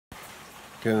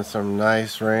Getting some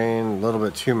nice rain, a little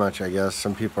bit too much, I guess.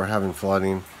 Some people are having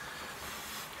flooding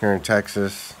here in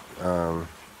Texas. I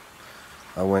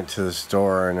went to the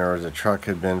store and there was a truck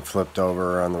had been flipped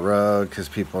over on the road because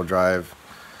people drive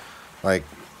like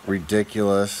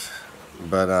ridiculous.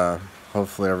 But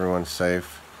hopefully everyone's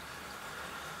safe.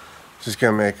 Just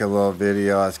gonna make a little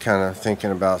video. I was kind of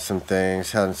thinking about some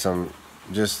things, having some,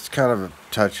 just kind of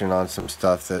touching on some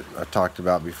stuff that I talked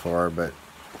about before, but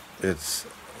it's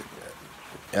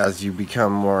as you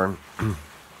become more,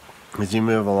 as you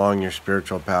move along your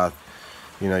spiritual path,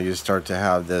 you know, you start to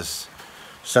have this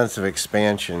sense of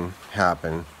expansion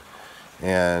happen,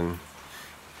 and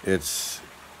it's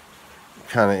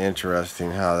kind of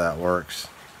interesting how that works,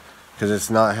 because it's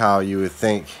not how you would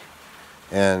think,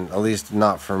 and at least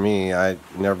not for me. I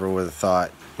never would have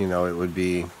thought, you know, it would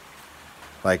be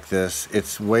like this.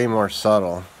 It's way more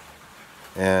subtle,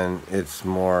 and it's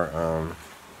more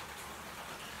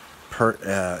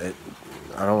I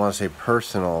don't want to say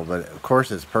personal, but of course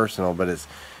it's personal, but it's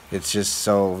just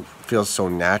so, feels so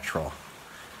natural.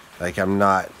 Like I'm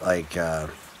not like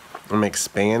I'm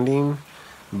expanding,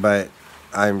 but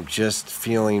I'm just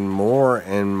feeling more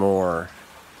and more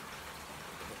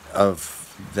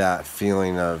of that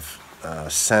feeling of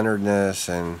centeredness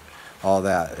and all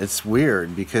that. It's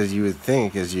weird because you would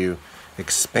think as you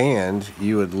expand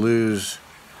you would lose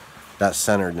that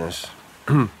centeredness.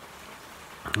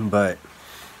 But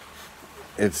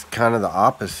it's kind of the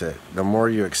opposite. The more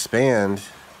you expand,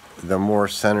 the more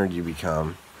centered you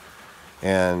become.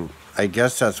 And I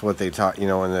guess that's what they talk, you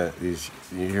know, when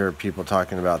you hear people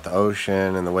talking about the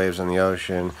ocean and the waves on the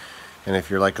ocean, and if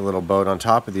you're like a little boat on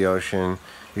top of the ocean,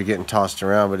 you're getting tossed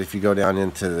around. But if you go down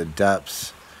into the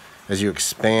depths, as you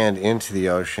expand into the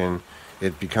ocean,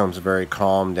 it becomes very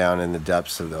calm down in the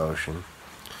depths of the ocean.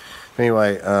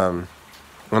 Anyway,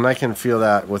 and I can feel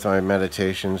that with my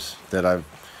meditations, that I've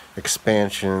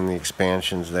the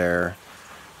expansion's there.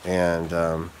 And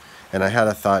I had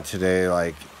a thought today,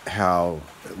 like how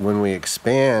when we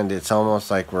expand, it's almost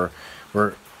like we're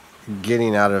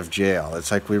getting out of jail.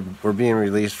 It's like we're being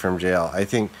released from jail. I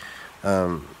think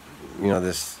you know,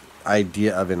 this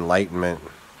idea of enlightenment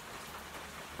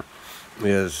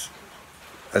is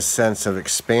a sense of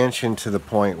expansion to the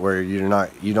point where you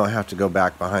don't have to go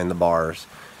back behind the bars.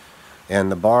 And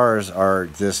the bars are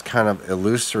this kind of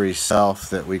illusory self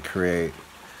that we create,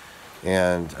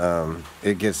 and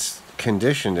it gets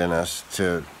conditioned in us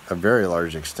to a very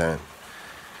large extent.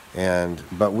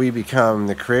 But we become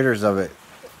the creators of it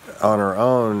on our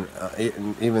own,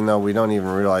 even though we don't even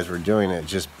realize we're doing it,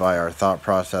 just by our thought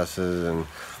processes and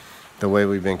the way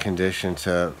we've been conditioned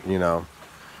to, you know,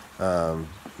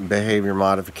 behavior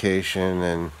modification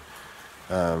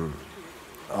and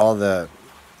all the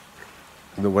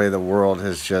way the world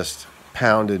has just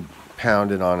pounded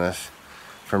on us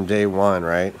from day one,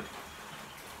 right?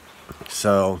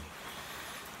 So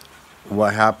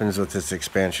what happens with this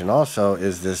expansion also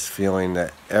is this feeling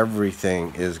that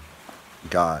everything is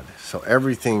God. So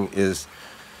everything is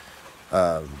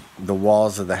the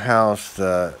walls of the house,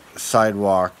 the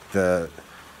sidewalk,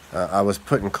 I was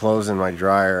putting clothes in my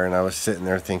dryer, and I was sitting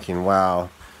there thinking, wow,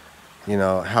 you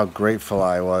know, how grateful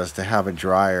I was to have a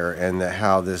dryer, and that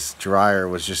how this dryer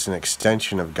was just an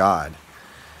extension of God.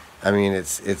 I mean,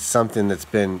 it's something that's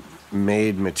been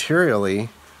made materially,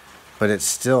 but it's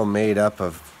still made up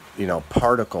of, you know,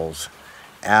 particles,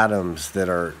 atoms that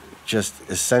are just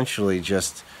essentially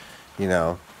just, you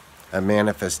know, a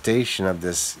manifestation of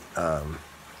this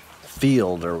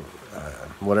field, or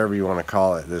whatever you want to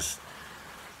call it, this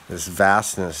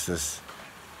vastness, this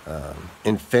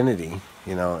infinity,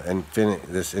 you know,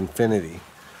 this infinity.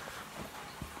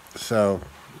 So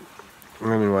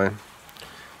anyway,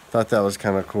 thought that was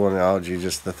kind of cool analogy,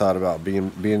 just the thought about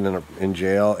being in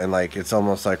jail, and like it's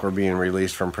almost like we're being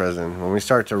released from prison when we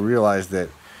start to realize that,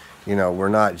 you know, we're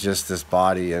not just this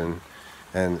body, and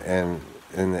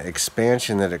the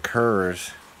expansion that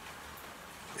occurs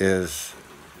is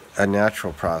a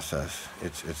natural process.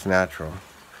 It's natural.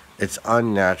 It's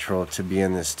unnatural to be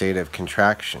in this state of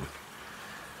contraction.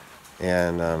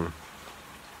 And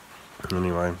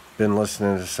anyway, been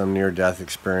listening to some near-death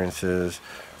experiences.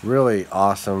 Really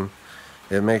awesome.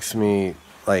 It makes me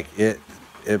like it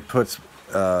puts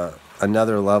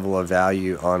another level of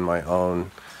value on my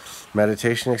own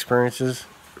meditation experiences,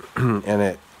 and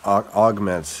it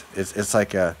augments. It's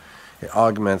like it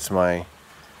augments my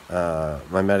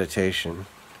my meditation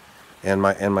and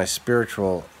my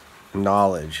spiritual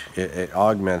knowledge. It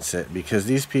augments it, because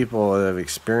these people that have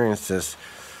experienced this,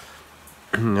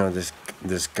 you know,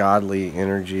 this godly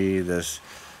energy, this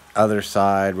other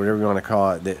side, whatever you want to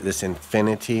call it, this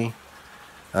infinity,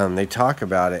 they talk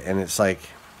about it, and it's like,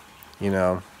 you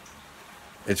know,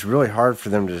 it's really hard for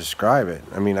them to describe it.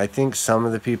 I mean, I think some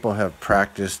of the people have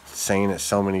practiced saying it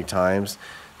so many times,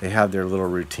 they have their little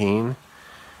routine,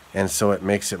 and so it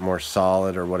makes it more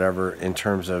solid or whatever in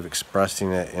terms of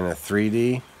expressing it in a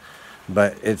 3D.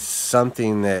 But it's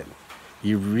something that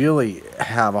you really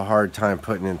have a hard time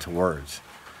putting into words.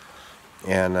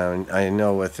 And I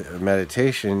know with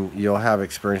meditation, you'll have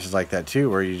experiences like that too,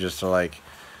 where you just are like,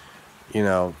 you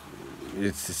know,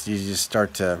 it's just, you just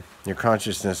start to, your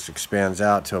consciousness expands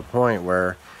out to a point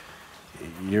where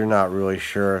you're not really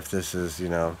sure if this is, you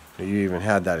know, you even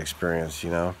had that experience, you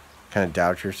know, kind of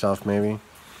doubt yourself maybe.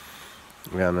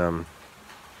 And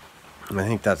I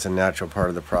think that's a natural part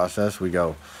of the process. We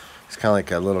go, it's kind of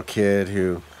like a little kid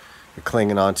who you're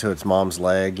clinging onto its mom's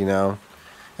leg, you know,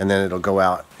 and then it'll go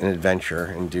out and adventure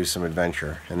and do some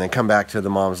adventure, and then come back to the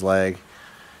mom's leg,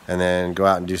 and then go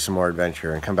out and do some more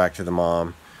adventure, and come back to the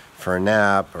mom for a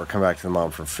nap, or come back to the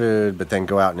mom for food, but then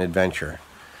go out and adventure.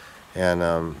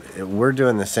 And we're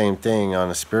doing the same thing on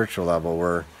a spiritual level.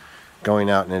 We're going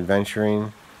out and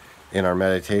adventuring in our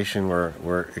meditation.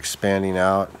 We're expanding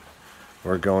out.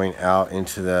 We're going out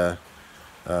into the,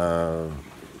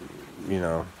 you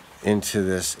know, into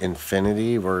this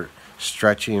infinity. We're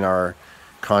stretching our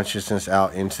consciousness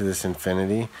out into this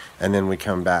infinity, and then we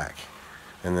come back,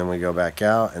 and then we go back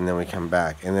out, and then we come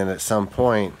back, and then at some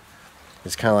point,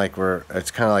 it's kind of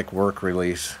like work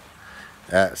release.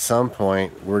 At some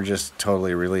point, we're just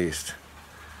totally released,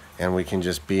 and we can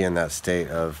just be in that state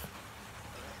of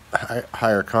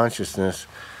higher consciousness.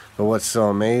 But what's so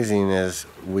amazing is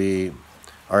we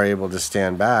are able to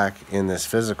stand back in this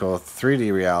physical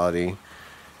 3D reality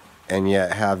and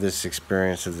yet have this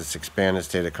experience of this expanded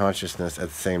state of consciousness at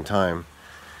the same time.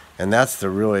 And that's the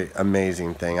really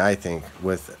amazing thing, I think,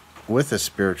 with a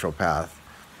spiritual path.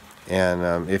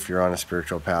 And if you're on a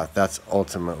spiritual path, that's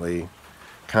ultimately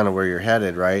kind of where you're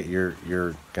headed, right? You're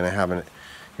going to have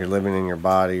you're living in your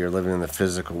body, you're living in the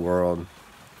physical world,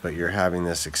 but you're having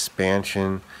this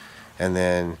expansion. And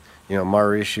then, you know,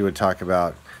 Maharishi would talk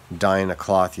about dyeing a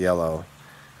cloth yellow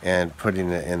and putting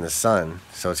it in the sun.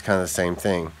 So it's kind of the same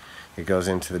thing. It goes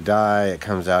into the dye, it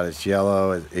comes out, it's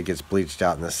yellow, it gets bleached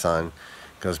out in the sun,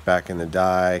 goes back in the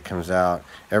dye, comes out.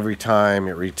 Every time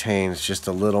it retains just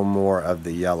a little more of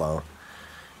the yellow.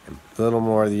 A little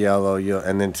more of the yellow,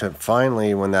 and then to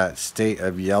finally, when that state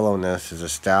of yellowness is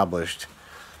established,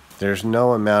 there's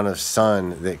no amount of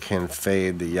sun that can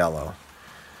fade the yellow.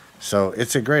 So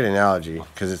it's a great analogy,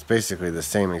 because it's basically the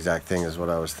same exact thing as what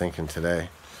I was thinking today.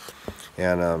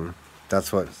 And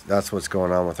that's what's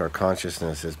going on with our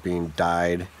consciousness, is being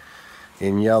dyed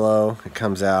in yellow. It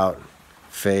comes out,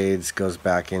 fades, goes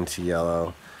back into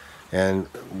yellow. And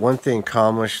one thing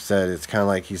Kamesh said, it's kind of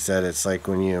like he said, it's like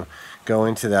when you go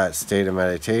into that state of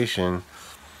meditation,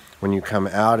 when you come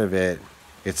out of it,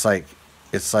 it's like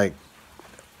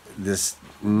this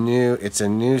new,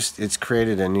 it's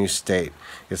created a new state.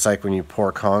 It's like when you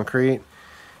pour concrete,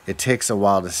 it takes a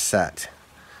while to set.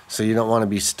 So you don't want to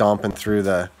be stomping through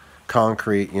the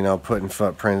concrete, you know, putting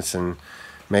footprints and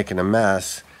making a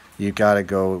mess. You got to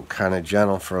go kind of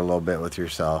gentle for a little bit with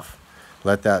yourself.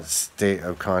 Let that state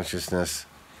of consciousness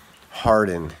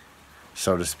harden,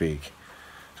 so to speak.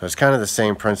 So it's kind of the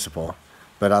same principle.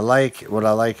 But what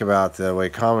I like about the way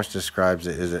Kamesh describes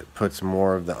it is it puts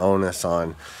more of the onus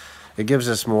on. It gives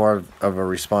us more of a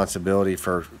responsibility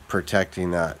for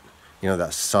protecting that, you know,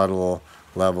 that subtle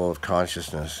level of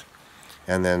consciousness.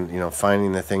 And then, you know,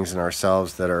 finding the things in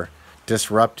ourselves that are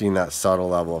disrupting that subtle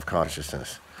level of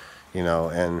consciousness. You know,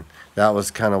 and that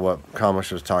was kind of what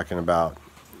Kamesh was talking about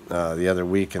the other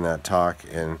week in that talk,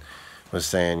 and was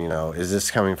saying, you know, is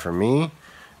this coming from me?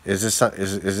 Is this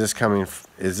coming?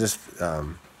 Is this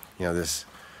you know, this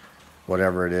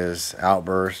whatever it is,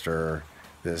 outburst, or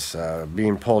this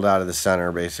being pulled out of the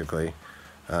center, basically?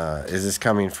 Is this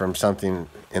coming from something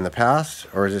in the past,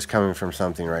 or is this coming from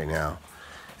something right now?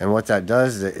 And what that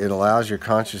does is it allows your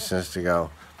consciousness to go,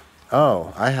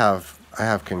 oh, I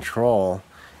have control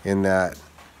in that.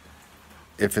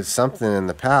 If it's something in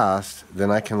the past,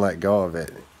 then I can let go of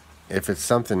it. If it's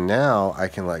something now, I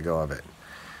can let go of it.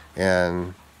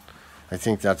 And I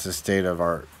think that's the state of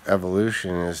our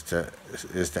evolution, is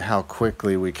to how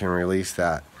quickly we can release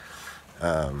that,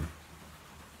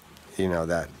 you know,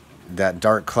 that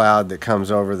dark cloud that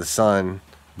comes over the sun,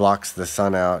 blocks the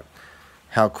sun out,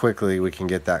 how quickly we can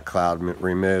get that cloud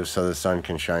removed so the sun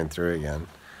can shine through again.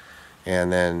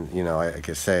 And then, you know, I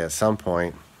could say at some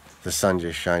point, the sun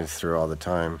just shines through all the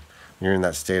time. You're in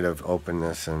that state of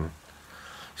openness and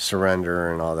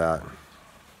surrender and all that.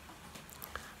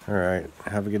 All right.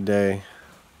 Have a good day.